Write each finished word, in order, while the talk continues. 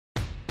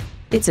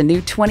It's a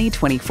new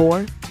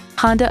 2024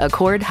 Honda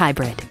Accord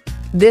Hybrid.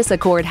 This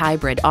Accord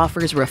Hybrid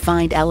offers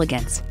refined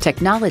elegance,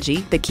 technology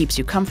that keeps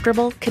you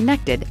comfortable,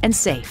 connected, and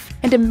safe,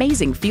 and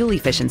amazing fuel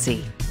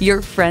efficiency.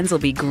 Your friends will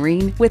be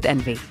green with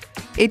envy.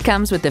 It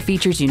comes with the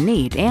features you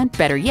need and,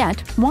 better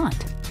yet,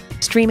 want.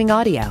 Streaming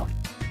audio,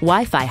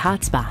 Wi-Fi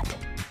hotspot,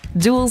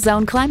 dual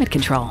zone climate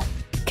control,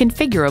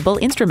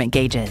 configurable instrument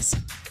gauges,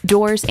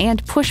 doors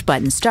and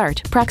push-button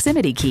start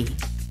proximity key,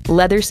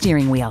 leather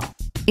steering wheel,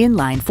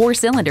 inline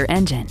 4-cylinder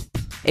engine,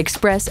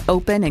 express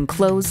open and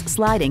close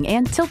sliding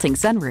and tilting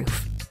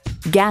sunroof,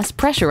 gas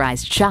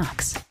pressurized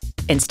shocks,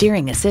 and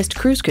steering assist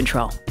cruise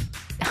control.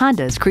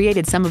 Honda's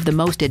created some of the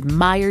most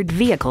admired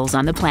vehicles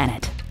on the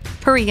planet.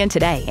 Hurry in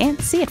today and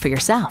see it for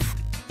yourself.